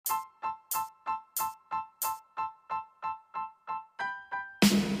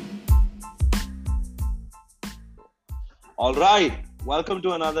All right, welcome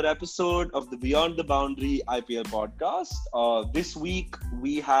to another episode of the Beyond the Boundary IPL podcast. This week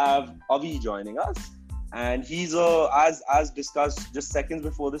we have Avi joining us, and he's as discussed just seconds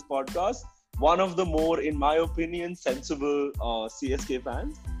before this podcast, one of the more, in my opinion, sensible CSK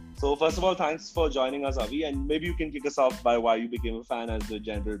fans. So first of all, thanks for joining us, Avi, and maybe you can kick us off by why you became a fan as the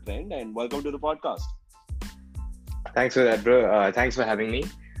general trend, and welcome to the podcast. Thanks for that, bro. Thanks for having me.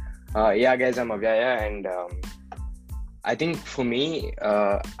 Yeah, guys, I'm Avyaya, and I think for me,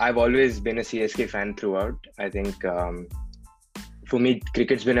 I've always been a CSK fan throughout. I think for me,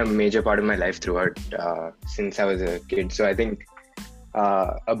 cricket's been a major part of my life throughout since I was a kid. So I think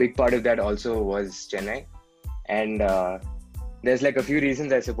a big part of that also was Chennai. And there's like a few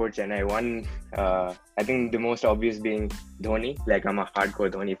reasons I support Chennai. One, I think the most obvious being Dhoni. Like I'm a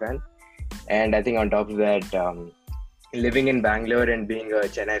hardcore Dhoni fan. And I think on top of that, living in Bangalore and being a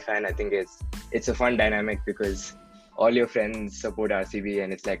Chennai fan, I think it's a fun dynamic because all your friends support RCB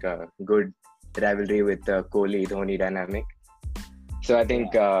and it's like a good rivalry with the Kohli-Dhoni dynamic. So I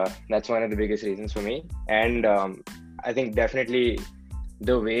think that's one of the biggest reasons for me. And I think definitely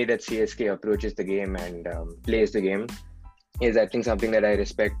the way that CSK approaches the game and plays the game is, I think, something that I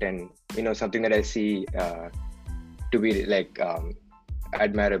respect and, something that I see to be like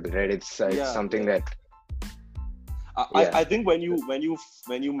admirable, right? It's something that I think when you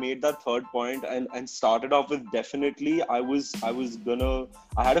made that third point and started off with definitely, I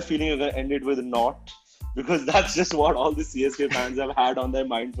had a feeling you're gonna end it with not, because that's just what all the CSK fans have had on their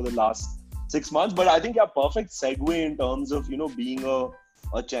mind for the last 6 months. But I think perfect segue in terms of being a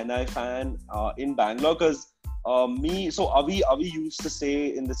Chennai fan in Bangalore, because Avi used to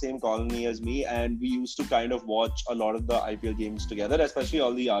stay in the same colony as me, and we used to kind of watch a lot of the IPL games together, especially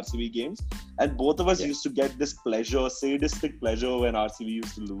all the RCB games. And both of us used to get this sadistic pleasure when RCB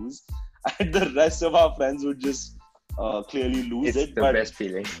used to lose, and the rest of our friends would just clearly lose it. It's the best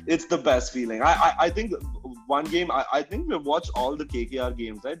feeling. It's the best feeling. I think one game, I think we watched all the KKR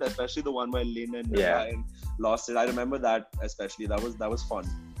games, right? Especially the one where Lin and Ryan lost it. I remember that especially. That was fun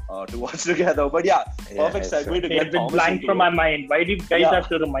to watch together. But perfect segue to get Thomas. It's blank from my mind. Why do you guys have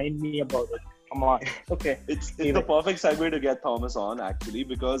to remind me about it? Come on. Okay. It's the perfect segue to get Thomas on, actually,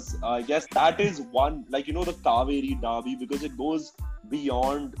 because I guess that is one, the Kaveri Derby, because it goes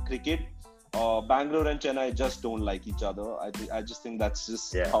beyond cricket. Bangalore and Chennai just don't like each other. I just think that's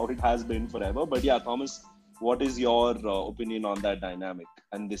just how it has been forever. But Thomas, what is your opinion on that dynamic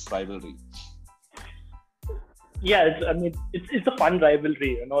and this rivalry? It's a fun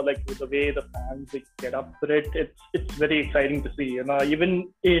rivalry, like the way the fans get up for it. It's very exciting to see, even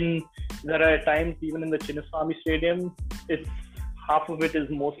there are times even in the Chinnaswamy Stadium, it's half of it is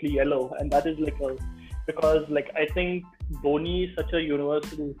mostly yellow, and that is because I think Dhoni is such a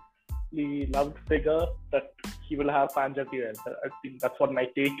universally loved figure that he will have fans everywhere. I think that's what my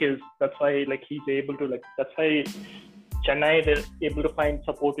take is. That's why he's able to that's why Chennai, they're able to find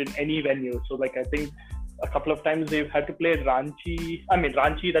support in any venue. So I think a couple of times they've had to play Ranchi.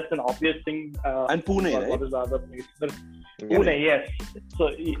 Ranchi, that's an obvious thing. And Pune, right? What is the other place? Pune, yes. So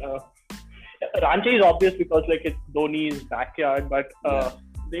Ranchi is obvious because it's Dhoni's backyard, but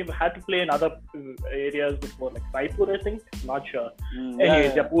they've had to play in other areas before, like Raipur, I think. Not sure.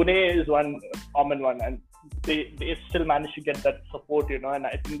 Anyways, Pune is one common one, and they still managed to get that support, And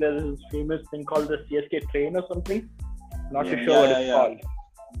I think there's this famous thing called the CSK train or something. Not too sure what it's called.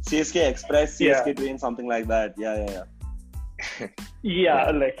 CSK Express, CSK train, something like that. So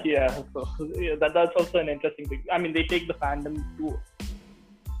that's also an interesting thing. They take the fandom to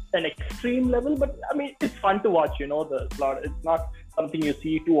an extreme level, but it's fun to watch. It's not something you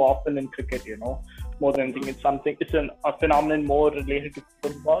see too often in cricket. More than anything, it's a phenomenon more related to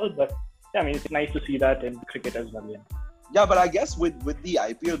football. But it's nice to see that in cricket as well. Yeah, but I guess with the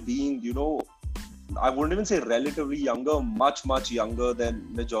IPL being, I wouldn't even say relatively younger, much younger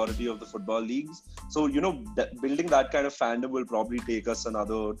than majority of the football leagues. So, building that kind of fandom will probably take us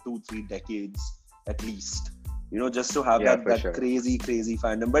another 2-3 decades at least, just to have that crazy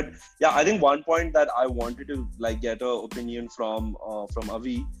fandom. But I think one point that I wanted to get an opinion from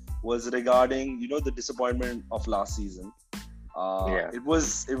Avi was regarding, the disappointment of last season. It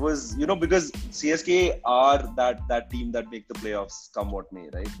was because CSK are that team that make the playoffs come what may,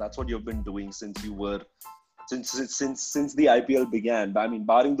 right? That's what you've been doing since the IPL began.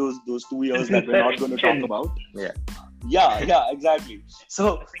 Barring those 2 years that we're not going to talk about. Exactly.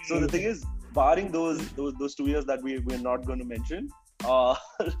 So the thing is, barring those 2 years that we're not going to mention,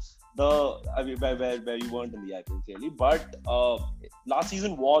 where you weren't in the IPL clearly, but last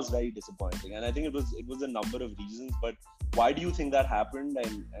season was very disappointing, and I think it was a number of reasons. But why do you think that happened?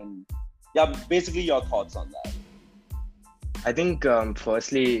 And basically your thoughts on that. I think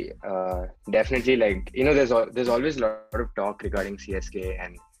firstly, definitely like there's always a lot of talk regarding CSK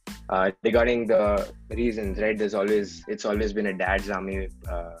and regarding the reasons, right? It's always been a dad's army.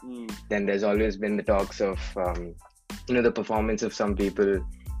 Then there's always been the talks of the performance of some people,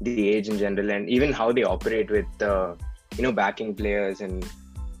 the age in general, and even how they operate with backing players and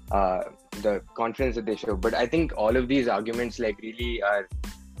the confidence that they show. But I think all of these arguments like really are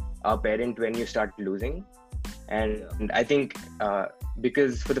apparent when you start losing. And I think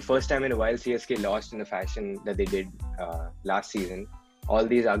because for the first time in a while, CSK lost in the fashion that they did last season. All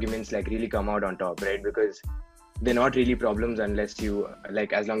these arguments like really come out on top, right? Because they're not really problems unless you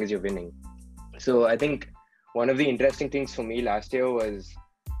like, as long as you're winning. So I think one of the interesting things for me last year was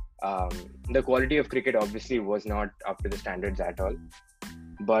the quality of cricket obviously was not up to the standards at all.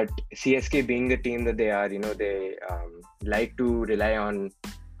 But CSK being the team that they are, they like to rely on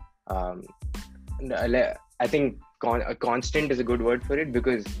I think a constant is a good word for it,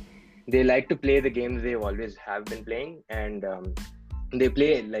 because they like to play the games they always have been playing, and they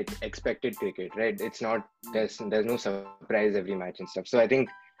play like expected cricket, right? It's not there's no surprise every match and stuff. So I think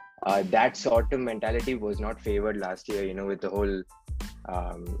that sort of mentality was not favored last year, with the whole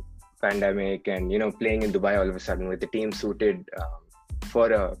pandemic and playing in Dubai all of a sudden with the team suited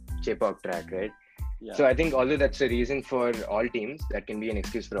for a Chepauk track, right? Yeah. So I think although that's a reason for all teams, that can be an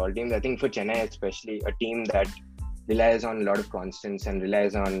excuse for all teams. I think for Chennai especially, a team that relies on a lot of constants and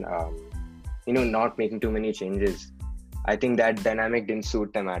relies on not making too many changes, I think that dynamic didn't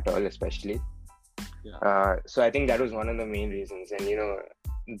suit them at all, especially. Yeah. So I think that was one of the main reasons. And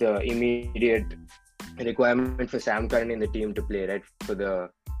the immediate requirement for Sam Curran in the team to play, right, for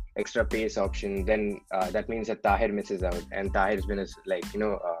the extra pace option, then that means that Tahir misses out, and Tahir's been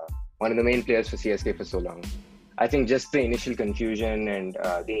one of the main players for CSK for so long. I think just the initial confusion and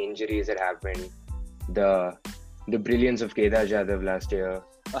the injuries that happened, the brilliance of Kedar Jadhav last year,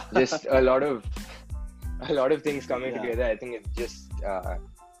 just a lot of things coming together. I think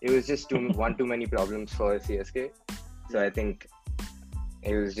it was just too many problems for CSK. So I think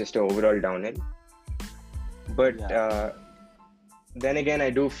it was just an overall downhill. But then again, I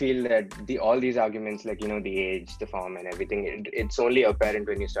do feel that all these arguments, like the age, the form, and everything, it's only apparent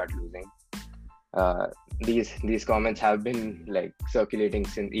when you start losing. These comments have been like circulating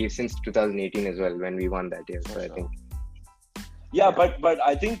since 2018 as well, when we won that year. So I think. Yeah, but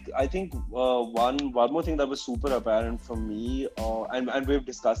I think one more thing that was super apparent for me, and we've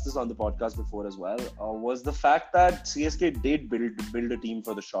discussed this on the podcast before as well, was the fact that CSK did build a team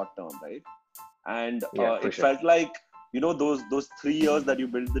for the short term, right? And it felt like those 3 years that you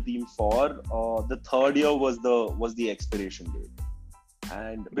built the team for, the third year was the expiration date.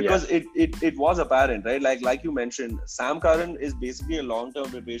 And because it was apparent, right? Like you mentioned, Sam Curran is basically a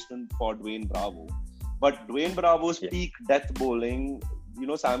long-term replacement for Dwayne Bravo. But Dwayne Bravo's peak death bowling,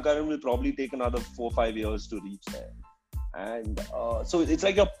 Sam Curran will probably take another 4-5 years to reach there. And so it's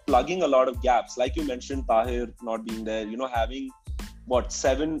like you're plugging a lot of gaps. Like you mentioned, Tahir not being there, having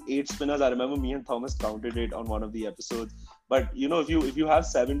 7-8 spinners. I remember me and Thomas counted it on one of the episodes. But if you have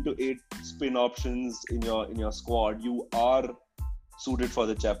 7 to 8 spin options in your squad, you are suited for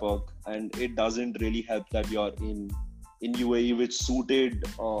the Chepauk, and it doesn't really help that you're in UAE, which suited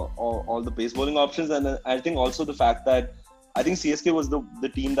all the pace bowling options. And I think also the fact that I think CSK was the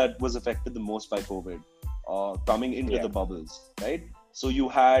team that was affected the most by COVID, coming into the bubbles, right? So you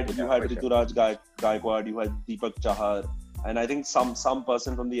had Rituraj Gaikwad, you had Deepak Chahar, and I think some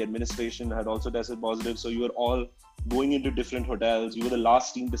person from the administration had also tested positive. So you were all going into different hotels. You were the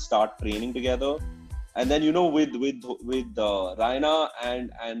last team to start training together. And then with Raina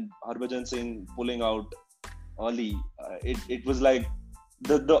and Harbhajan Singh pulling out early, it was like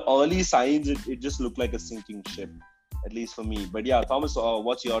the early signs. It just looked like a sinking ship, at least for me. But yeah, Thomas,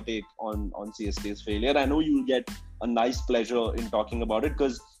 what's your take on CSK's failure? I know you'll get a nice pleasure in talking about it,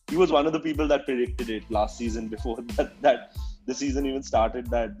 because he was one of the people that predicted it last season before that the season even started,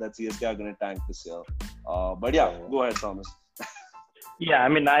 that CSK are going to tank this year. But yeah, go ahead, Thomas. Yeah, I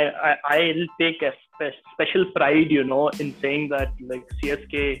mean, I'll take a special pride, in saying that like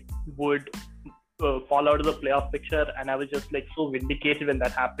CSK would fall out of the playoff picture, and I was just like so vindicated when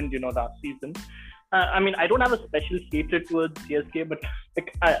that happened, last season. I mean, I don't have a special hatred towards CSK, but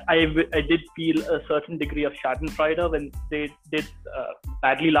like I did feel a certain degree of Schadenfreude when they did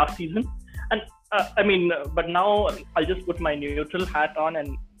badly last season. And but now I'll just put my neutral hat on,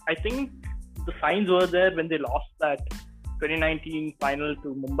 and I think the signs were there when they lost that 2019 final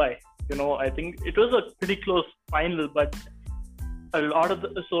to Mumbai. I think it was a pretty close final, but a lot of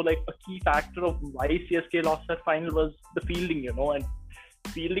a key factor of why CSK lost that final was the fielding, and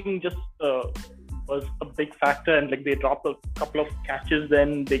fielding just was a big factor, and like they dropped a couple of catches, then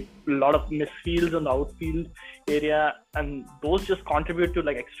a lot of misfields on the outfield area, and those just contribute to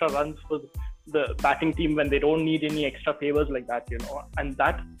like extra runs for the batting team when they don't need any extra favors like that, and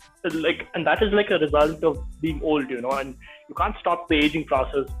that is like a result of being old, and you can't stop the aging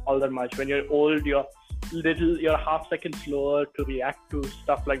process all that much. When you're old, you're a half second slower to react to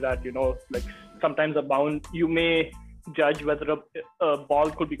stuff like that, like sometimes you may judge whether a ball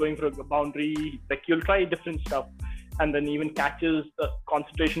could be going for a boundary, like you'll try different stuff, and then even catches, the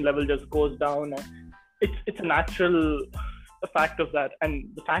concentration level just goes down. It's a natural fact of that, and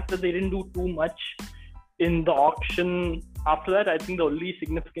the fact that they didn't do too much in the auction after that. I think the only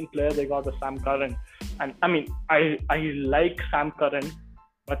significant player they got was Sam Curran, and I mean I like Sam Curran,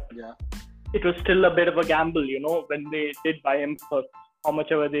 but it was still a bit of a gamble, when they did buy him for how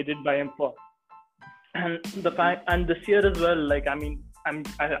much ever they did buy him for. And the fact, and this year as well, like I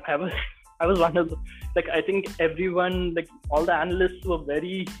was one of the, like I think everyone, like all the analysts were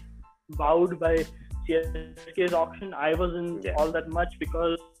very wowed by CSK's auction. I wasn't all that much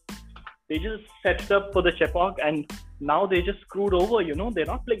because they just set it up for the Chepauk, and now they just screwed over, they're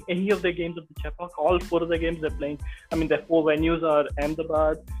not playing any of their games of the Chepauk. All 4 of the games they're playing, I mean their 4 venues are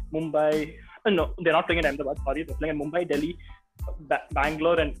Ahmedabad, Mumbai, no, they're not playing in Ahmedabad, sorry, they're playing in Mumbai, Delhi,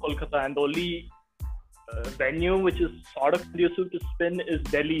 Bangalore and Kolkata, and the only venue which is sort of conducive to spin is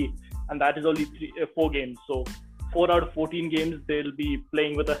Delhi, and that is only 4 games. So 4 out of 14 games they'll be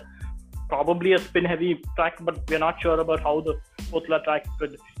playing with probably a spin heavy track, but we're not sure about how the Kotla track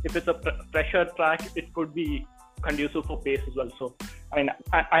could, if it's a pressure track, it could be conducive for pace as well. So I mean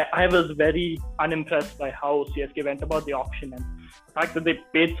I was very unimpressed by how CSK went about the auction, and the fact that they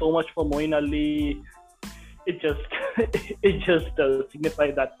paid so much for Moeen Ali, it just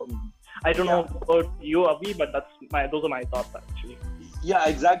signified that for me. I don't know about you, Avi, but those are my thoughts actually. Yeah,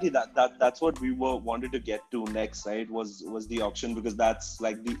 exactly. That's what we wanted to get to next, right? Was the auction, because that's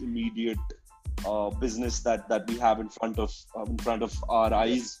like the immediate business that we have in front of our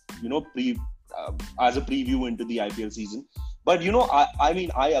eyes, as a preview into the IPL season. But I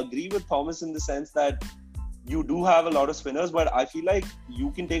mean I agree with Thomas in the sense that you do have a lot of spinners, but I feel like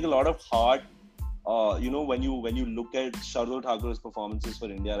you can take a lot of heart. When you look at Shardul Thakur's performances for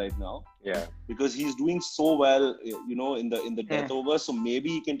India right now, because he's doing so well, in the death over. So maybe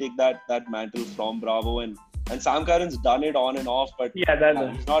he can take that mantle from Bravo, and Sam Curran's done it on and off, but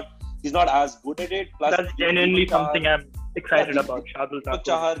he's not as good at it. Plus, that's genuinely something I'm excited about. Shardul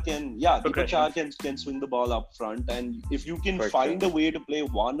Thakur Deepak Chahar can swing the ball up front, and if you can find a way to play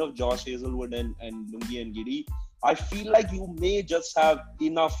one of Josh Hazelwood and Lungi and Giri, I feel like you may just have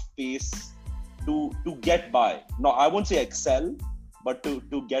enough pace to get by. No, I won't say excel, but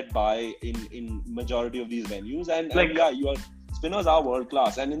to get by in majority of these venues. And your spinners are world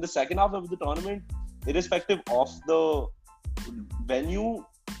class. And in the second half of the tournament, irrespective of the venue,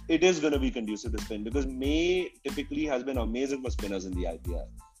 it is going to be conducive to spin, because May typically has been amazing for spinners in the IPL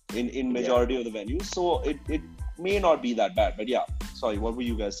in majority of the venues. So it may not be that bad. But sorry, what were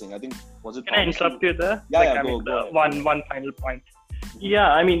you guys saying? I think, was it? Can I interrupt you there? Go. One final point.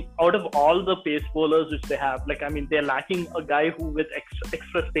 Yeah, I mean, out of all the pace bowlers which they have, like, I mean, they're lacking a guy who with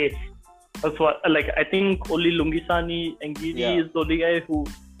extra space. Also, like, I think only Lungisani Ngidi is the only guy who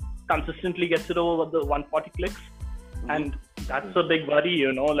consistently gets it over the 140 clicks. And that's a big worry,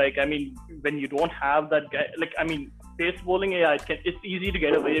 like, I mean, when you don't have that guy, like, I mean, pace bowling, it's easy to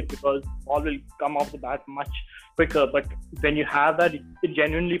get away because ball will come off the bat much quicker, but when you have that, it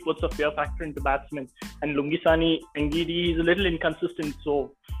genuinely puts a fear factor into batsmen. And Lungisani Ngidi is a little inconsistent,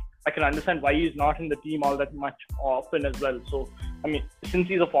 so I can understand why he's not in the team all that much often as well. So I mean, since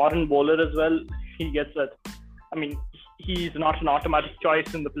he's a foreign bowler as well, he gets that. I mean, he's not an automatic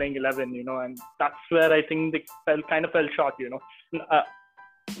choice in the playing 11, and that's where I think they fell short,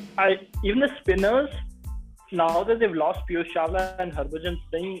 even the spinners, now that they've lost Piyush Chawla and Harbhajan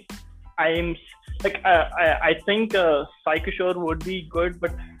Singh, I think Sai Kishore would be good,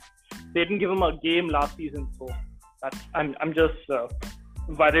 but they didn't give him a game last season, so I'm just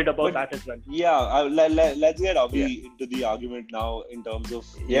worried about that as well. Yeah, let's get Avi into the argument now in terms of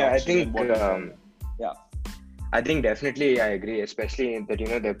I think definitely I agree, especially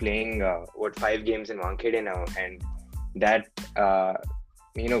that they're playing 5 games in Wankhede now, and that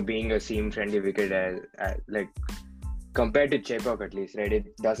being a seam-friendly wicket, like compared to Chepauk at least, right?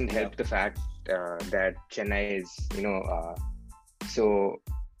 It doesn't help the fact that Chennai is so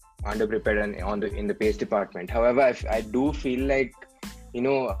underprepared in the pace department. However, I do feel like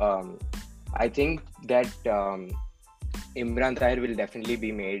I think that Imran Tahir will definitely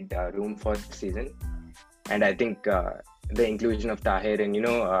be made room for this season, and I think the inclusion of Tahir and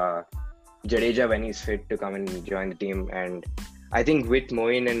Jadeja when he's fit to come and join the team. And I think with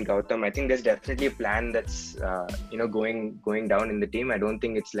Moeen and Gautam, I think there's definitely a plan that's going down in the team. I don't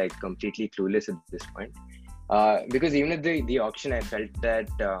think it's like completely clueless at this point. Because even at the auction, I felt that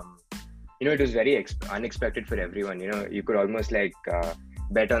it was very unexpected for everyone. You could almost like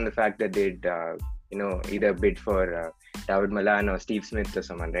bet on the fact that they'd either bid for David Malan or Steve Smith or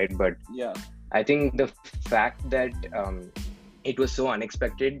someone, right? But yeah, I think the fact that it was so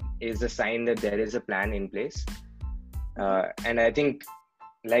unexpected is a sign that there is a plan in place. And I think,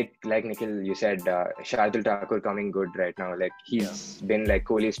 like Nikhil, you said, Shardul Thakur coming good right now. Like he's been like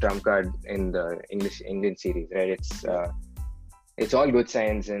Kohli's trump card in the Indian series, right? It's all good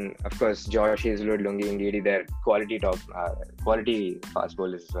signs, and of course Josh Hazlewood, Lungi Ngidi, they're quality fast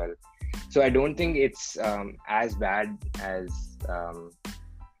bowlers as well. So I don't think it's as bad as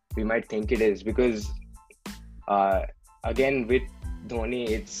we might think it is, because again with Dhoni,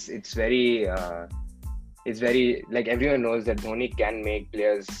 it's very like everyone knows that Dhoni can make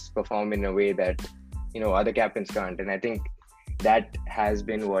players perform in a way that other captains can't, and I think that has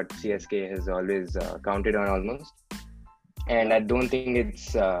been what CSK has always counted on almost. And I don't think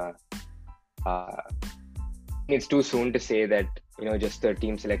it's too soon to say that just the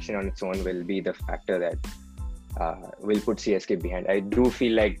team selection on its own will be the factor that will put CSK behind. I do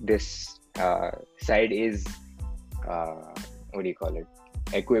feel like this side is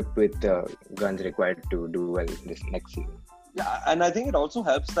equipped with the guns required to do well this next season. Yeah, and I think it also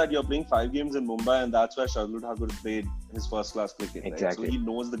helps that you're playing 5 games in Mumbai, and that's where Shardul Thakur played his first class cricket. Exactly. Right? So he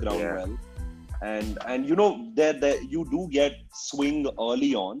knows the ground well. And there you do get swing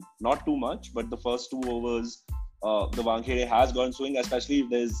early on, not too much, but the first 2 overs, the Wankhede has gone swing, especially if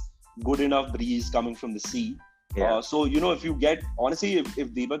there's good enough breeze coming from the sea. Yeah. So if you get, honestly, if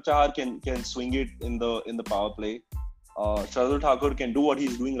Deepak Chahar can swing it in the power play, Shardul Thakur can do what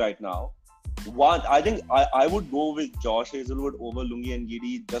he's doing right now. I think I would go with Josh Hazlewood over Lungi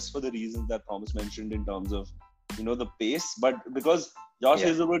Ngidi just for the reasons that Thomas mentioned in terms of the pace, but because Josh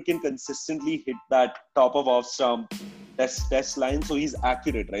Hazlewood can consistently hit that top of off stump test line, so he's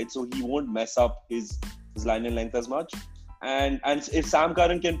accurate, right? So he won't mess up his line and length as much. And if Sam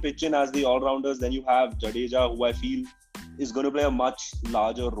Curran can pitch in as the all-rounders, then you have Jadeja, who I feel is going to play a much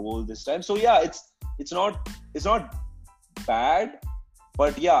larger role this time. So yeah, it's not bad,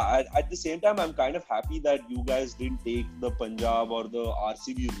 but yeah, at the same time, I'm kind of happy that you guys didn't take the Punjab or the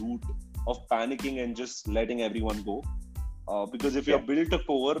RCB route of panicking and just letting everyone go. Because if you're built a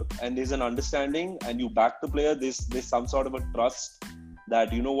core and there's an understanding and you back the player, there's some sort of a trust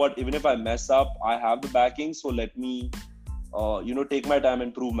that, even if I mess up, I have the backing, so let me take my time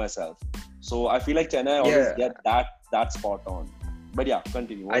and prove myself. So I feel like Chennai always get that spot on. But yeah,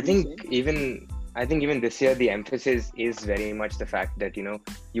 continue. I think even this year the emphasis is very much the fact that you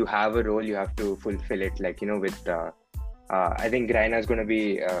have a role, you have to fulfill it. Like with I think Raina is going to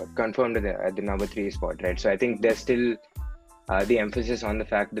be confirmed at the number 3 spot, right? So I think there's still the emphasis on the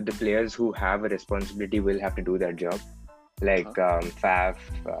fact that the players who have a responsibility will have to do that job. Like Faf,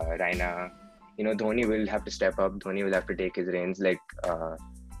 Raina, Dhoni will have to step up. Dhoni will have to take his reins. And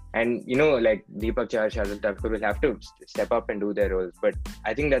like Deepak Chahar, Shardul Thakur will have to step up and do their roles. But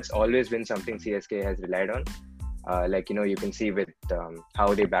I think that's always been something CSK has relied on. You can see with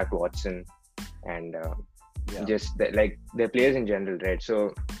how they back Watson and just their players in general, right?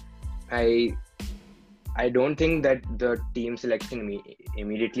 So I don't think that the team selection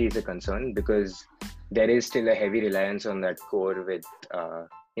immediately is a concern, because there is still a heavy reliance on that core with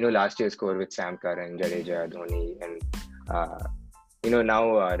last year's core with Sam Curran, Jadeja, Dhoni, and now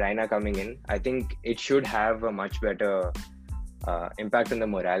Raina coming in. I think it should have a much better impact on the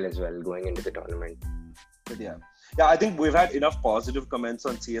morale as well going into the tournament. But yeah, I think we've had enough positive comments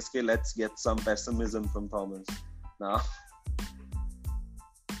on CSK. Let's get some pessimism from Thomas now.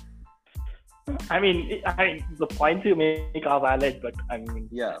 I mean, the points you make are valid, but I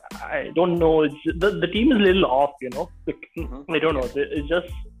don't know. The team is a little off, I don't know. It's just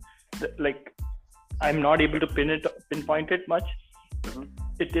like I'm not able to pinpoint it much. Mm-hmm.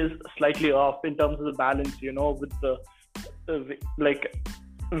 It is slightly off in terms of the balance, with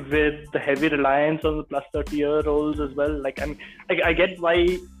with the heavy reliance on the plus 30-year-olds as well. Like I get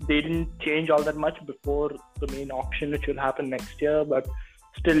why they didn't change all that much before the main auction, which will happen next year, but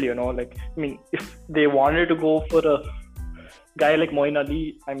still, if they wanted to go for a guy like Moeen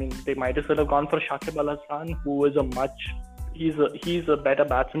Ali, they might as well have gone for Shakib Al Hasan, who is he's a better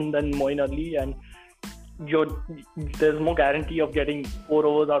batsman than Moeen Ali, and there's more guarantee of getting 4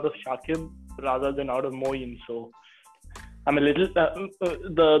 overs out of Shakib rather than out of Moeen. So I'm a little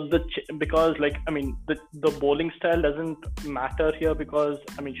because the bowling style doesn't matter here because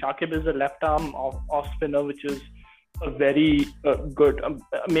Shakib is a left arm off spinner, which is a very good.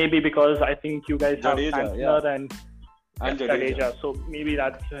 Maybe because I think you guys have Santner and Jadeja, so maybe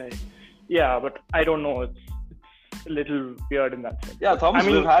that's but I don't know. It's a little weird in that sense. Yeah, Thomas,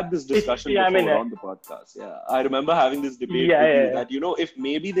 we've had this discussion before on the podcast. Yeah, I remember having this debate with you that if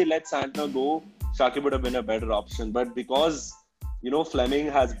maybe they let Santner go, Shakib would have been a better option, but because Fleming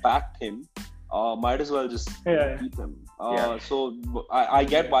has backed him, might as well just keep him. So I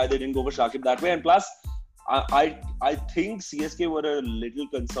get why they didn't go for Shakib that way, and plus I think CSK were a little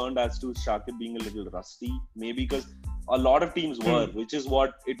concerned as to Shakib being a little rusty, maybe because a lot of teams were, which is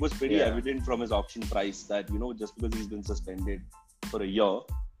what it was pretty evident from his auction price that just because he's been suspended for a year.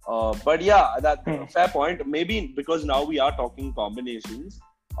 But fair point. Maybe because now we are talking combinations.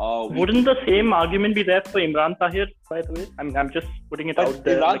 Wouldn't the same argument be there for Imran Tahir, by the way? I'm just putting it out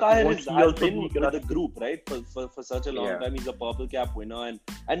there. Imran Tahir has been with the group, right? For such a long time. He's a purple cap winner.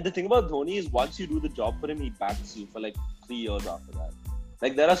 And the thing about Dhoni is once you do the job for him, he backs you for like 3 years after that.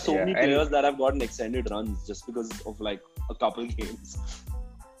 Like there are so many players that have gotten extended runs just because of like a couple games.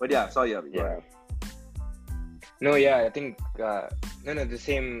 But sorry, No, I think the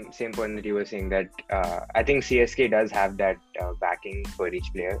same point that you were saying that I think CSK does have that backing for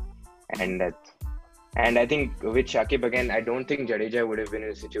each player, and I think with Shakib again, I don't think Jadeja would have been in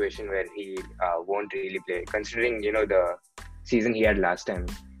a situation where he won't really play, considering the season he had last time.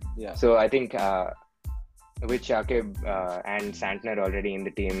 Yeah. So I think with Shakib and Santner already in the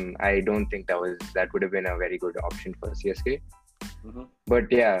team, I don't think that would have been a very good option for CSK. Mm-hmm.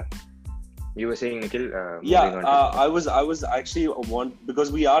 But you were saying, Nikhil? I was actually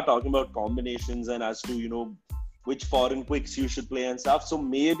because we are talking about combinations and as to which foreign quicks you should play and stuff. So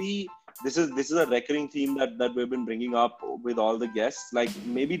maybe this is a recurring theme that we've been bringing up with all the guests. Like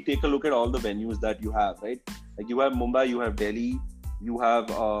maybe take a look at all the venues that you have, right? Like you have Mumbai, you have Delhi, you have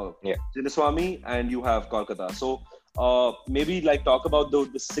Chinnaswamy, and you have Kolkata. So maybe like talk about the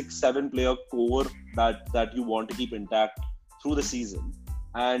 6-7 player core that you want to keep intact through the season,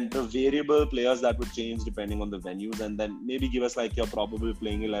 and the variable players that would change depending on the venues, and then maybe give us like your probable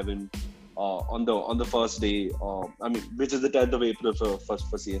playing 11 on the first day, which is the 10th of April for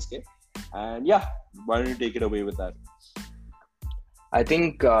CSK. And why don't you take it away with that? I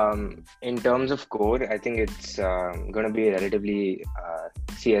think in terms of core, I think it's going to be a relatively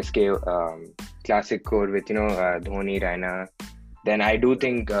CSK classic core with Dhoni, Raina. Then I do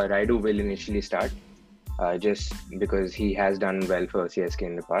think Raidu will initially start. Just because he has done well for CSK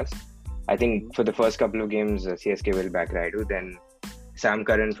in the past. I think for the first couple of games, CSK will back Raidu. Then Sam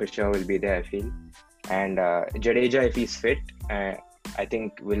Curran for sure will be there, I feel. And Jadeja, if he's fit, I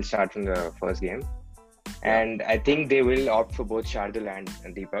think will start from the first game. And I think they will opt for both Shardul and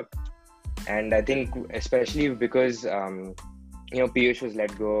Deepak. And I think especially because, Piyush was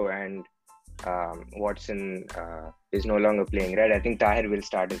let go and Watson is no longer playing, right? I think Tahir will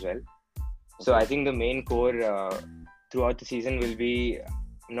start as well. So I think the main core throughout the season will be,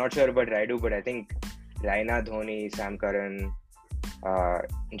 I'm not sure about Raidu, but I think Raina, Dhoni, Sam Curran,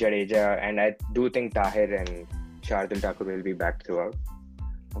 Jadeja, and I do think Tahir and Shardul Thakur will be back throughout.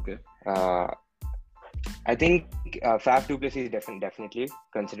 Okay. I think Faf du Plessis definitely,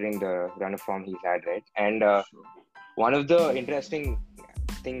 considering the run of form he's had, right? And one of the interesting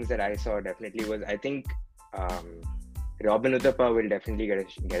things that I saw definitely was, I think Robin Uthappa will definitely get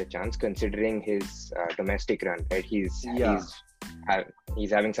a chance, considering his domestic run, right? He's in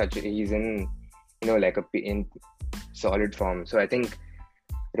in solid form. So I think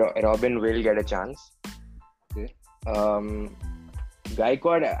Robin will get a chance. Okay.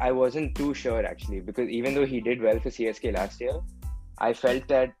 Gaikwad, I wasn't too sure actually, because even though he did well for CSK last year, I felt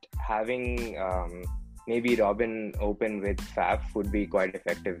that having maybe Robin open with Faf would be quite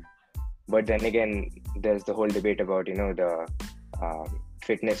effective. But then again, there's the whole debate about the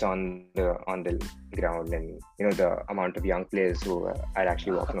fitness on the ground and the amount of young players who are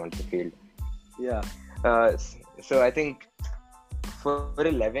actually walking onto the field. Yeah. So I think for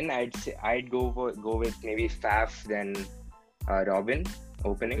 11, I'd go with maybe Faf, then Robin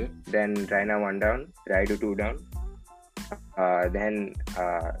opening, then Raina 1 down, Raidu 2 down, then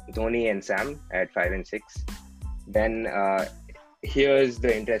Dhoni and Sam at 5 and 6. Then here's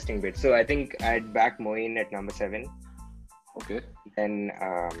the interesting bit. So I think I'd back Moeen at number 7. Okay. Then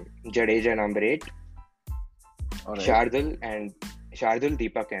Jadeja number 8. All right. Shardul,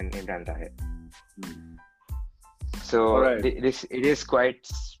 Deepak, and Imran Tahir. So it is quite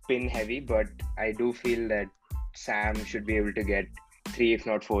spin heavy, but I do feel that Sam should be able to get 3 if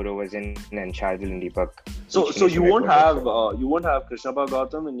not 4 overs in, and Shardul and Deepak. So you won't have Krishnappa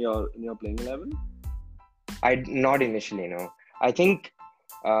Gautam in your playing 11? Not initially, no. I think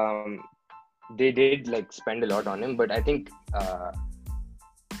they did like spend a lot on him, but I think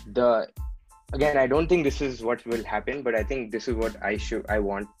again, I don't think this is what will happen, but I think this is what I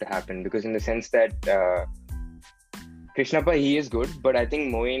want to happen, because in the sense that Krishnappa, he is good, but I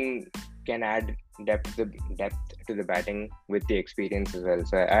think Moeen can add depth to the batting with the experience as well.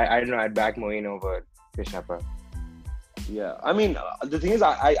 So I don't know, I'd back Moeen over Krishnappa. Yeah, I mean, the thing is,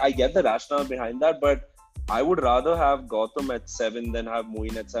 I get the rationale behind that, but I would rather have Gautam at 7 than have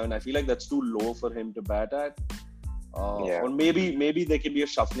Moeen at 7. I feel like that's too low for him to bat at. Or maybe there can be a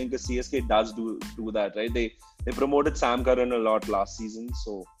shuffling, because CSK does do that, right? They promoted Sam Curran a lot last season,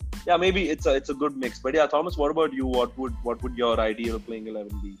 so yeah, maybe it's a good mix. But yeah, Thomas, what about you? What would your ideal playing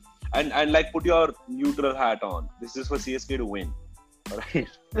 11 be? And like, put your neutral hat on. This is for CSK to win. All right.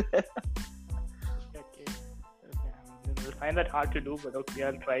 Okay. I'll find that hard to do, but okay,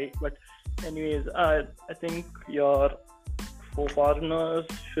 I'll try. But anyways, I think your 4 foreigners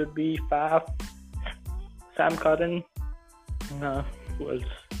should be Faf, Sam Curran, who else?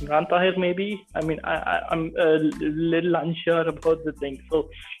 Imran Tahir maybe. I mean, I'm a little unsure about the thing. So,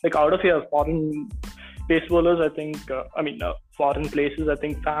 like, out of your foreign pace bowlers, I think, foreign places, I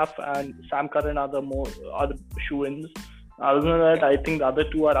think Faf and Sam Curran are the shoe-ins. Other than that, I think the other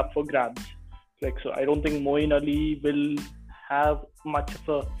 2 are up for grabs. Like, so I don't think Moeen Ali will have much of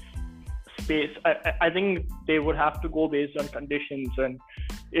a space. I think they would have to go based on conditions, and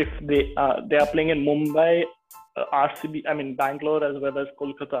if they are playing in Mumbai, RCB, Bangalore as well as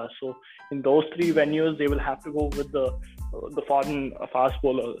Kolkata. So in those 3 venues, they will have to go with the foreign fast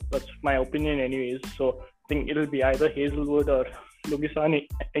bowler. That's my opinion, anyways. So I think it'll be either Hazelwood or Lungisani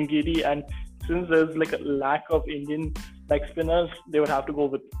Engidi. And since there's like a lack of Indian leg spinners, they would have to go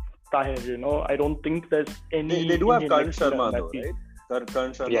with Tahir. You know, I don't think there's any. They do have Karan Sharma though, right?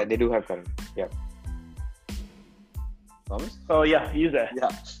 Karan Sharma. Yeah, they do have Karan. Yeah. Thomas? Oh yeah, he's there.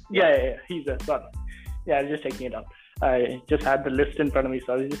 Yeah, he's there. Sorry. Yeah, I was just checking it out. I just had the list in front of me,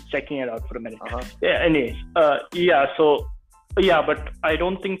 so I was just checking it out for a minute. Yeah, anyways. But I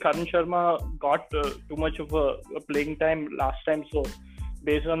don't think Karan Sharma got too much of a playing time last time. So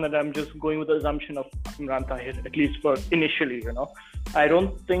based on that, I'm just going with the assumption of Imran Tahir, at least for initially, you know. I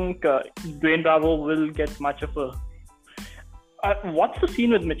don't think Dwayne Bravo will get much of a... what's the scene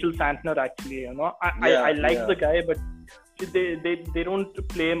with Mitchell Santner, actually? You know, I like the guy, but they don't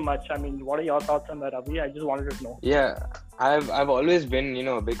play much. I mean, what are your thoughts on that, Avi? I just wanted to know. Yeah, I've always been,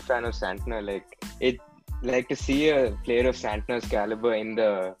 a big fan of Santner. Like to see a player of Santner's caliber in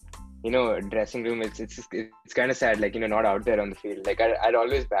the, dressing room. It's kind of sad, not out there on the field. Like I'd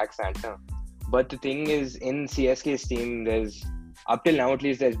always back Santner. But the thing is, in CSK's team, there's up till now at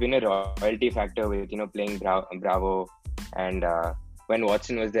least, there's been a royalty factor with playing Bravo, and when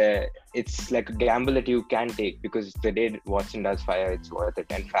Watson was there, it's like a gamble that you can take, because the day Watson does fire, it's worth it,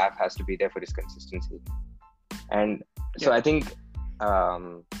 and Faf has to be there for his consistency. And so I think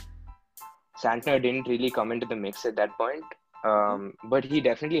Santner didn't really come into the mix at that point, but he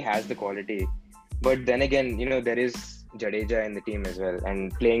definitely has the quality. But then again, there is Jadeja in the team as well,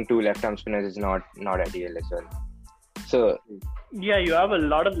 and playing 2 left-arm spinners is not ideal as well. So yeah, you have a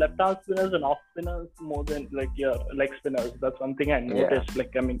lot of left-arm spinners and off spinners more than like your leg spinners. That's one thing I noticed.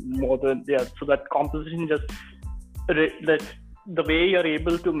 More than So that composition just that the way you're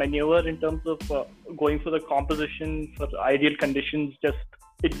able to maneuver in terms of going for the composition for ideal conditions, just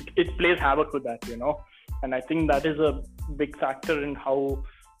it plays havoc with that, And I think that is a big factor in how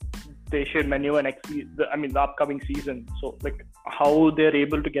they should maneuver the upcoming season. So like how they're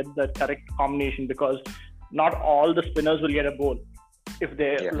able to get that correct combination, because not all the spinners will get a bowl if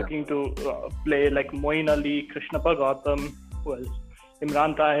they're looking to play like Moeen Ali, Krishnappa Gautam, who else?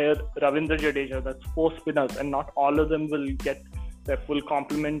 Imran Tahir, Ravindra Jadeja. That's 4 spinners, and not all of them will get their full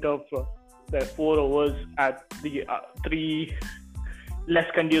complement of their 4 overs at the 3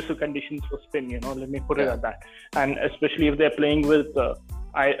 less conducive conditions for spin. Let me put it at that. And especially if they're playing with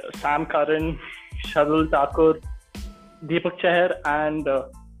Sam Curran, Shardul Thakur, Deepak Chahar, and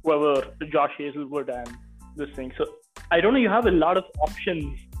whoever, Josh Hazelwood, and this thing. So I don't know, you have a lot of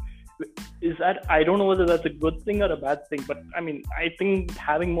options. I don't know whether that's a good thing or a bad thing, but I think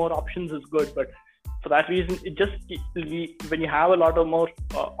having more options is good. But for that reason, it just, when you have a lot of more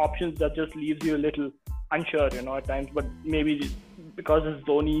options, that just leaves you a little unsure, at times. But maybe because it's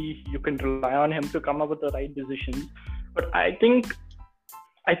Dhoni, you can rely on him to come up with the right decisions. But I think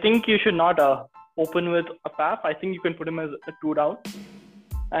you should not open with a Faf. I think you can put him as a 2 down.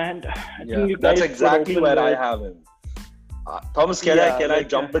 And I think you guys that's exactly where I have him. Thomas, can I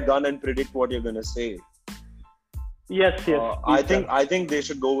jump the gun and predict what you're gonna say? Yes. I think they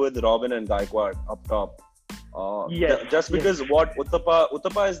should go with Robin and Gaikwad up top. Just because what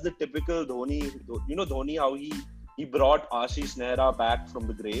Uthappa is the typical Dhoni. You know Dhoni, how he brought Ashish Nehra back from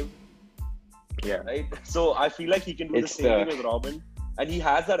the grave. Yeah. Right. So I feel like he can do the same thing with Robin, and he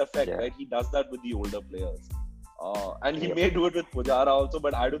has that effect, right? He does that with the older players. And he may do it with Pujara also,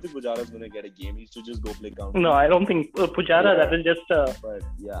 but I don't think Pujara is going to get a game. He should just go play counter. No, I don't think Pujara. That is just. But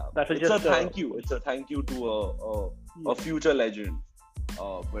yeah, it's a thank you. It's a thank you to a future legend.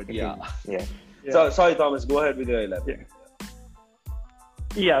 But yeah. So sorry, Thomas. Go ahead with your 11.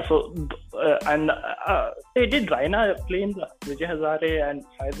 Yeah. So did Raina play in the Vijay Hazare and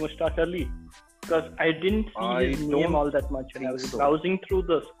Syed Mushtaq Ali? Because I didn't see his name all that much, and I was browsing through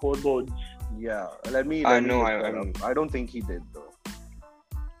the scoreboards. Yeah, let me. I don't think he did though.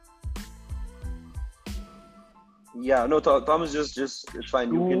 Yeah, no, Thomas just it's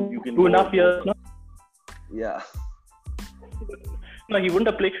fine. You can. 2.5 years. No? Yeah. No, he wouldn't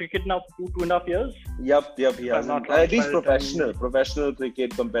have played cricket now for 2.5 years. Yep. He hasn't. At least professional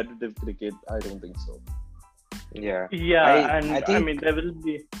cricket, competitive cricket. I don't think so. Yeah. Yeah, I mean there will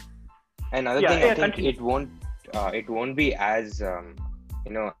be. Another thing, I think it won't be as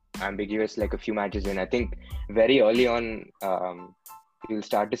ambiguous like a few matches in. I think very early on, you'll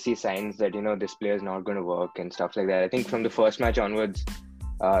start to see signs that this player is not going to work and stuff like that. I think from the first match onwards,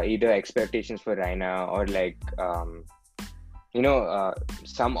 either expectations for Raina or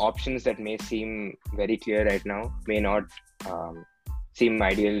some options that may seem very clear right now may not seem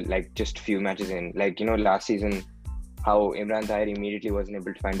ideal. Like just few matches in, last season, how Imran Tahir immediately wasn't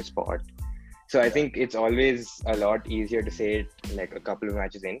able to find a spot. So I think it's always a lot easier to say it like a couple of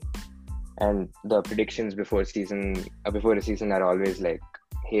matches in, and the predictions before a season are always like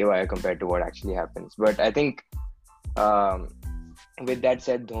haywire compared to what actually happens. But I think with that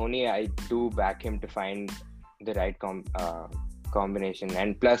said, Dhoni, I do back him to find the right combination.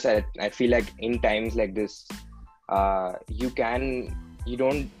 And plus, I feel like in times like this, you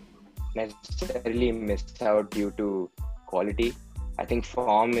don't necessarily miss out due to quality. I think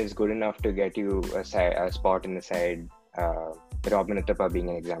form is good enough to get you a spot in the side. Robin Uthappa being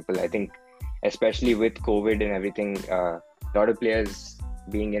an example. I think, especially with COVID and everything, a lot of players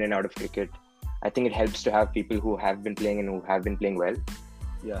being in and out of cricket, I think it helps to have people who have been playing and who have been playing well.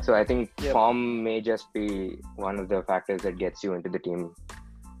 Yeah. So I think form may just be one of the factors that gets you into the team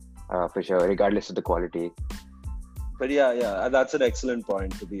for sure, regardless of the quality. But yeah, that's an excellent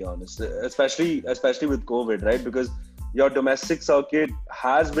point, to be honest. Especially with COVID, right? Because your domestic circuit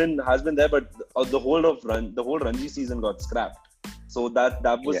has been there, but the whole Ranji season got scrapped. So that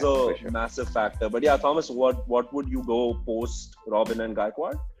was massive factor. But yeah, Thomas, what would you go post Robin and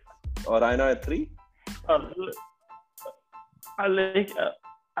Gaikwad or Raina at 3?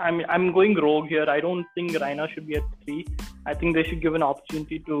 I'm going rogue here. I don't think Raina should be at 3. I think they should give an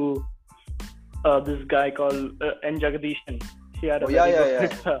opportunity to this guy called N. Jagadishan. He had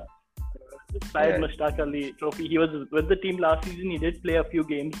a Syed Mushtaq Ali trophy. He was with the team last season. He did play a few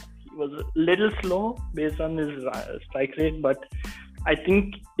games. He was a little slow based on his strike rate, but I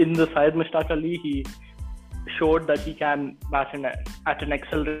think in the Syed Mushtaq Ali, he showed that he can bat at an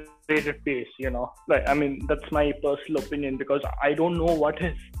accelerated pace. That's my personal opinion, because I don't know what's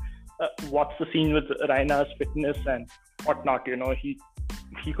the scene with Raina's fitness and whatnot.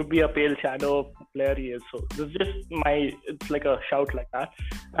 He could be a pale shadow of the player he is. So this is just it's like a shout like that.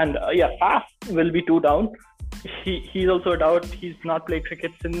 And Faf will be 2 down. He's also a doubt. He's not played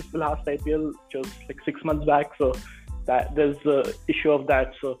cricket since the last IPL, which was like 6 months back. So that there's the issue of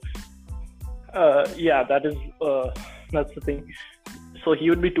that. So that's the thing. So he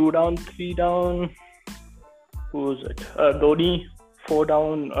would be 2 down, 3 down. Who is it? Dhoni, 4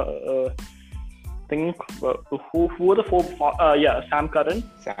 down. Who are the 4? Sam Curran.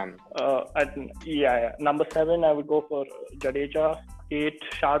 Number 7, I would go for Jadeja. 8,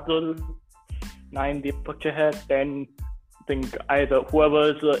 Shardul. 9, Deepak Chahar. 10, I think either whoever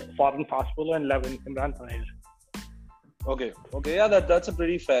is a foreign fast bowler, and 11, Imran Tahir. Okay. Yeah, that's a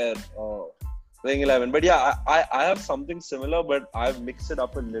pretty fair playing 11. But yeah, I have something similar, but I've mixed it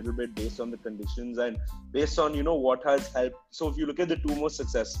up a little bit based on the conditions and based on what has helped. So if you look at the 2 most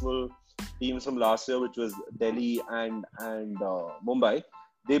successful teams from last year, which was Delhi and Mumbai,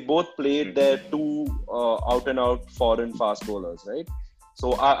 they both played their 2 out and out foreign fast bowlers, right?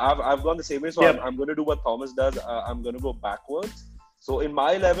 So I've gone the same way. So I'm going to do what Thomas does. I'm going to go backwards. So in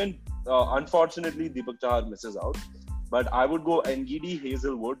my 11, unfortunately, Deepak Chahar misses out, but I would go Ngidi,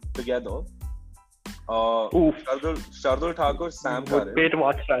 Hazelwood together. Shardul Thakur, Sam Curran. Wait to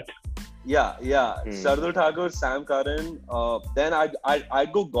watch that. Shardul Thakur, Sam Curran. Then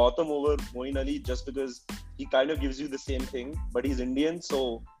I'd go Gautam over Moeen Ali just because he kind of gives you the same thing, but he's Indian,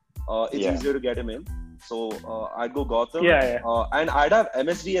 so it's easier to get him in. So I'd go Gautam. And I'd have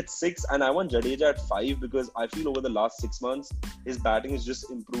MSD at 6, and I want Jadeja at 5 because I feel over the last 6 months his batting has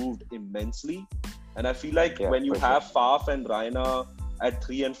just improved immensely. And I feel like when you have Faf and Raina at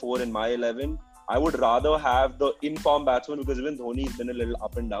 3 and 4 in my 11, I would rather have the in-form batsman because even Dhoni's been a little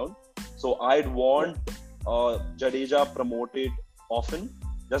up and down. So I'd want Jadeja promoted often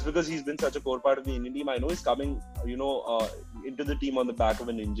just because he's been such a core part of the Indian team. I know he's coming, into the team on the back of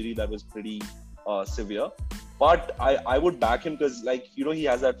an injury that was pretty severe. But I would back him because, he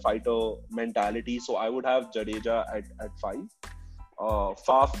has that fighter mentality. So I would have Jadeja at 5,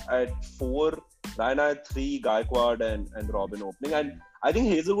 Faf at 4, Raina at 3, Gaikwad and Robin opening. And I think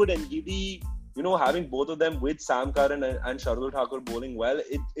Hazelwood and Giddy, having both of them with Sam Curran and Shardul Thakur bowling well,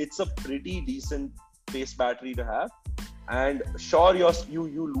 it's a pretty decent pace battery to have. And sure,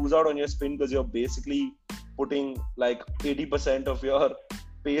 you lose out on your spin because you're basically putting 80% of your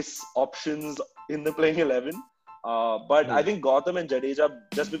pace options in the playing 11. But I think Gautam and Jadeja,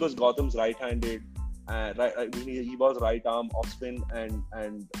 just because Gautam's right-handed, he bowls right arm off spin and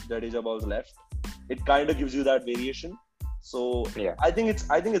Jadeja bowls left, it kind of gives you that variation. So I think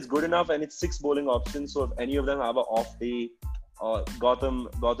it's good enough, and it's 6 bowling options. So if any of them have an off day, Gautam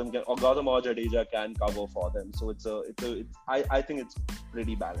or Jadeja can cover for them. So I think it's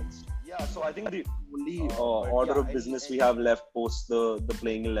pretty balanced. Yeah. So I think the only order of business we have left post the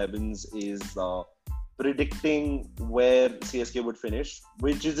playing 11s is predicting where CSK would finish,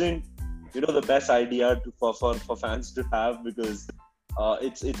 which isn't the best idea for fans to have because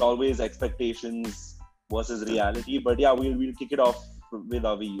it's always expectations versus reality. But we'll kick it off with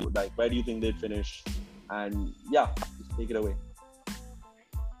Avi. Where do you think they'd finish? And just take it away.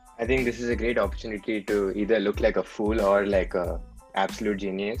 I think this is a great opportunity to either look like a fool or like a absolute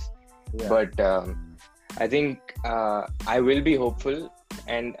genius. But I think I will be hopeful,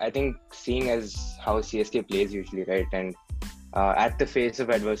 and I think seeing as how CSK plays usually, right? And at the face of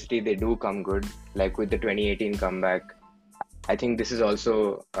adversity, they do come good. Like with the 2018 comeback, I think this is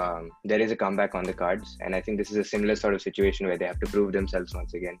also, there is a comeback on the cards. And I think this is a similar sort of situation where they have to prove themselves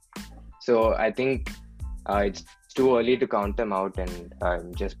once again. So I think it's too early to count them out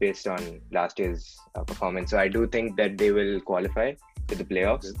and just based on last year's performance. So I do think that they will qualify to the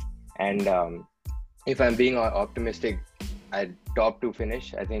playoffs. And if I'm being optimistic, at top 2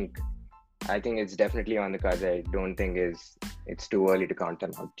 finish, I think it's definitely on the cards. I don't think it's too early to count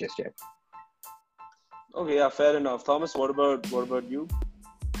them out just yet. Okay, fair enough. Thomas, what about you?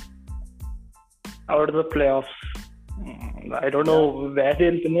 Out of the playoffs, I don't know where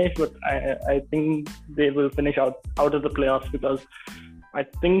they'll finish, but I think they will finish out of the playoffs because I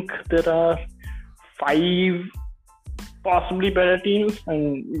think there are 5 possibly better teams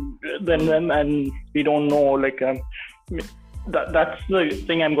than them, and we don't know. That's the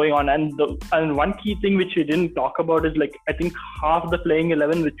thing I'm going on. And one key thing which we didn't talk about is I think half the playing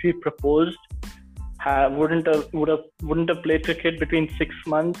 11 which we proposed wouldn't have played cricket between 6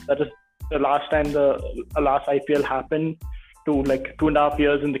 months. That is the last time the last IPL happened to 2.5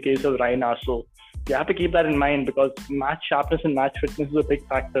 years in the case of Raina. So you have to keep that in mind because match sharpness and match fitness is a big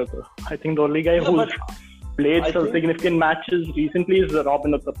factor. I think the only guy who's played some significant matches recently is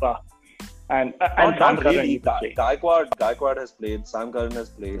Robin Uthappa. And Sam Curran. Really. Gaikwad has played. Sam Curran has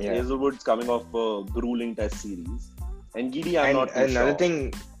played. Yeah. Hazelwood's coming off a grueling test series. And Giddy, I'm not too another sure.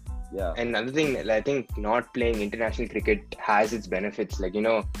 thing, another thing, I think not playing international cricket has its benefits.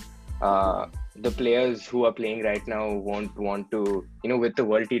 The players who are playing right now won't want to, with the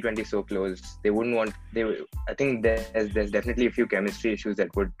World T20 so close, they wouldn't want. I think there's definitely a few chemistry issues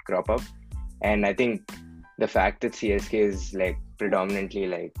that would crop up, and I think the fact that CSK is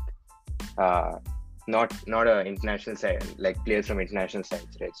predominantly not a international side, players from international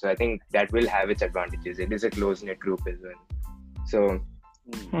sides, right? So I think that will have its advantages. It is a close-knit group as well. So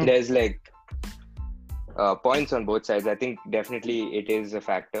there's points on both sides. I think definitely it is a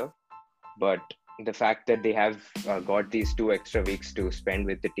factor, but the fact that they have got these 2 extra weeks to spend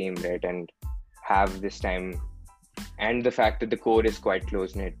with the team, right, and have this time, and the fact that the core is quite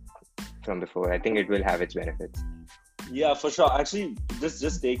close-knit from before, I think it will have its benefits. Yeah, for sure. Actually,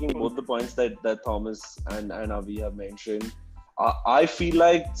 just taking both the points that Thomas and Avi have mentioned, I feel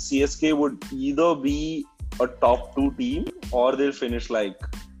like CSK would either be a top 2 team or they'll finish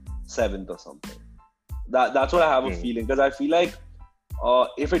 7th or something. That's what I have a feeling, because I feel like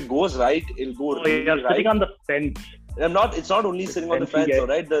if it goes right, it'll go really right. Sitting on the fence. It's not only sitting on the fence,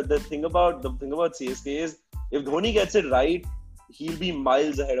 right? The thing about CSK is if Dhoni gets it right, he'll be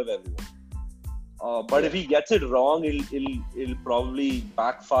miles ahead of everyone. But if he gets it wrong, it'll probably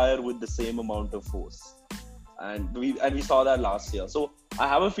backfire with the same amount of force. And we saw that last year. So I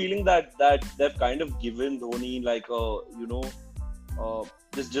have a feeling that they've kind of given Dhoni like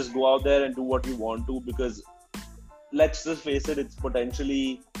just go out there and do what you want to, because let's just face it, it's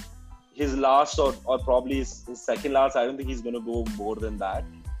potentially his last or probably his second last. I don't think he's going to go more than that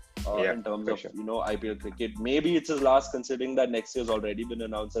in terms of IPL cricket. Maybe it's his last, considering that next year's already been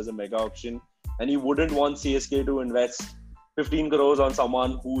announced as a mega auction, and he wouldn't want CSK to invest 15 crores on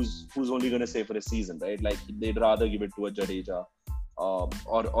someone who's only going to stay for a season, right? Like they'd rather give it to a Jadeja or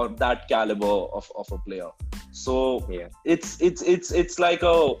that caliber of a player. So it's like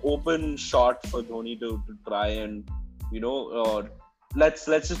a open shot for Dhoni to try and let's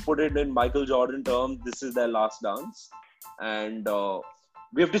just put it in Michael Jordan terms. This is their last dance, and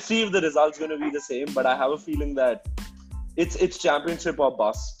we have to see if the result's going to be the same. But I have a feeling that it's championship or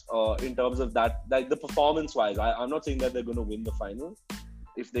bust in terms of that, like the performance wise. I'm not saying that they're going to win the final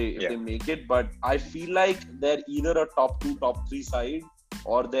if they make it, but I feel like they're either a top 2, top 3 side,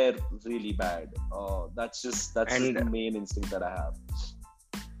 or they're really bad. That's just the main instinct that I have.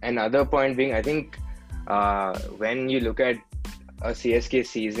 Another point being, I think when you look at a CSK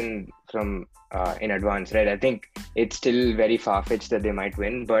season from in advance, right? I think it's still very far-fetched that they might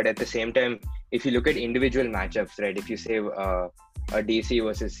win, but at the same time, if you look at individual matchups, right? If you say a DC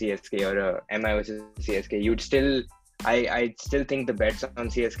versus CSK or a MI versus CSK, you'd still, I still think the bets on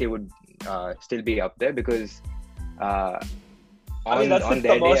CSK would still be up there, because that's the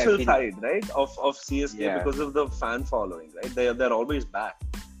commercial side, right? Of CSK because of the fan following, right? They're always back.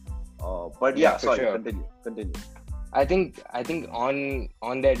 But continue. I think on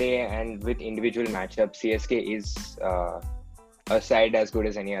their day and with individual matchups, CSK is a side as good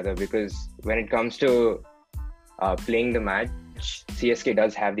as any other, because when it comes to playing the match, CSK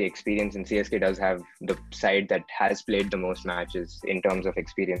does have the experience, and CSK does have the side that has played the most matches in terms of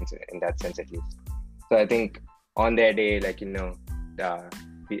experience, in that sense at least. So I think on their day, like a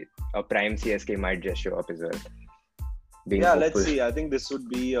prime CSK might just show up as well. Let's see. I think this would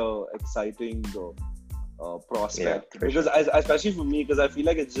be a exciting prospect, because especially for me, because I feel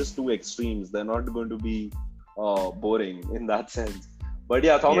like it's just two extremes. They're not going to be boring in that sense. But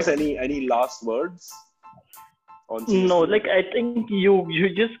Thomas, any last words on CSK? No, like I think you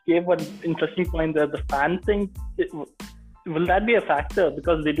just gave an interesting point there. The fan thing, will that be a factor?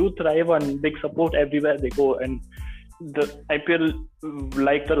 Because they do thrive on big support everywhere they go, and the IPL,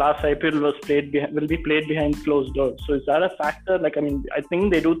 like the last IPL, will be played behind closed doors. So is that a factor? Like, I mean, I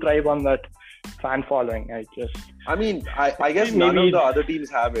think they do thrive on that fan following. I guess none of the other teams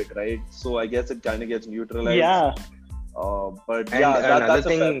have it, right? So I guess it kind of gets neutralized. Yeah. That's a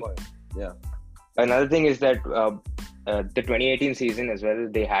fair point. Yeah. Another thing is that the 2018 season as well,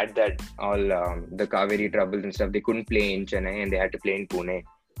 they had that all the Kaveri troubles and stuff. They couldn't play in Chennai and they had to play in Pune.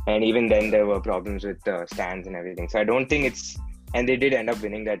 And even then there were problems with stands and everything. So I don't think and they did end up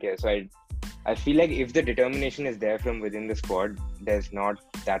winning that year. So I feel like if the determination is there from within the squad, there's not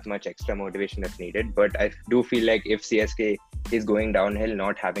that much extra motivation that's needed. But I do feel like if CSK is going downhill,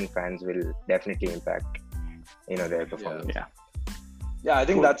 not having fans will definitely impact, their performance. Yeah, I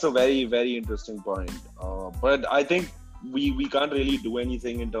think that's a very, very interesting point. But I think we can't really do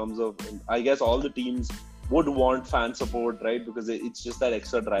anything in terms of, I guess all the teams would want fan support, right? Because it's just that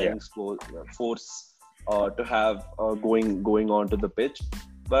extra driving force to have going onto the pitch.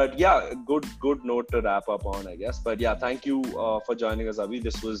 But good note to wrap up on, I guess. But thank you for joining us, Avi.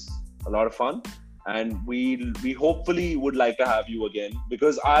 This was a lot of fun, and we hopefully would like to have you again,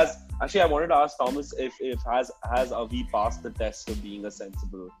 because I wanted to ask Thomas if has Avi passed the test of being a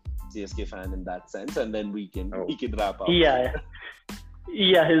sensible CSK fan in that sense, and then we can wrap up.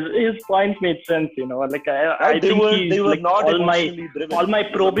 Yeah, his point made sense. Like I think they were not all driven. my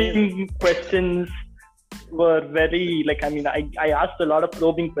probing questions were very, like, I mean, I asked a lot of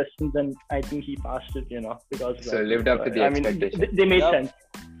probing questions, and I think he passed it. Because so lived up to the expectations. They made sense.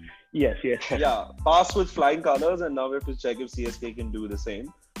 Yes. Yeah, passed with flying colors, and now we have to check if CSK can do the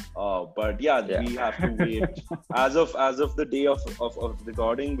same. But we have to wait. As of the day of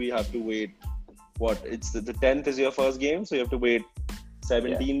recording, we have to wait. It's the 10th is your first game, so you have to wait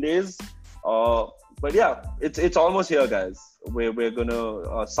 17 days. But it's almost here, guys. We're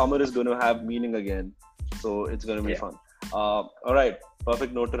gonna summer is gonna have meaning again, so it's gonna be fun. All right,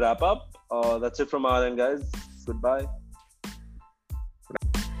 perfect note to wrap up. That's it from our end, guys. Goodbye.